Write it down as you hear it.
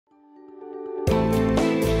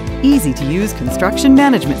easy-to-use construction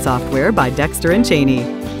management software by Dexter Chaney.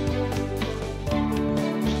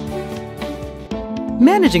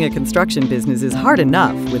 Managing a construction business is hard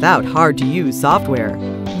enough without hard-to-use software.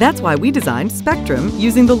 That's why we designed Spectrum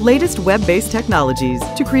using the latest web-based technologies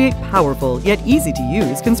to create powerful yet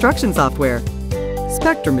easy-to-use construction software.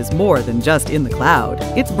 Spectrum is more than just in the cloud.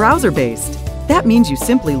 It's browser-based. That means you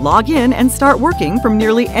simply log in and start working from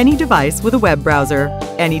nearly any device with a web browser,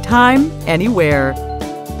 anytime, anywhere.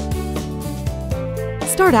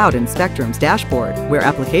 Start out in Spectrum's dashboard, where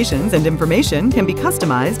applications and information can be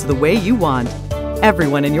customized the way you want.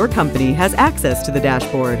 Everyone in your company has access to the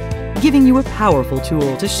dashboard, giving you a powerful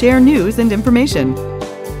tool to share news and information.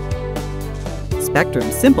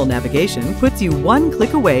 Spectrum's simple navigation puts you one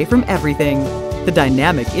click away from everything. The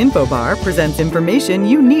dynamic info bar presents information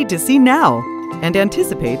you need to see now and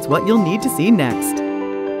anticipates what you'll need to see next.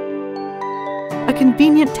 A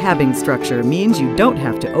convenient tabbing structure means you don't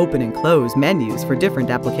have to open and close menus for different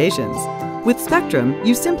applications. With Spectrum,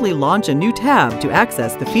 you simply launch a new tab to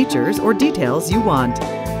access the features or details you want.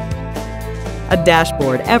 A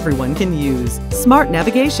dashboard everyone can use, smart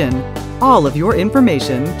navigation, all of your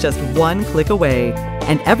information just one click away,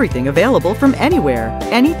 and everything available from anywhere,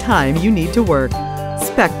 anytime you need to work.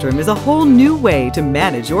 Spectrum is a whole new way to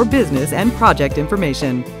manage your business and project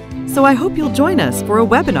information. So I hope you'll join us for a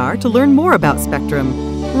webinar to learn more about Spectrum.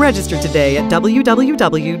 Register today at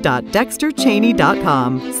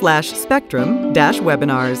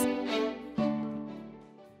www.dexterchaney.com/spectrum-webinars.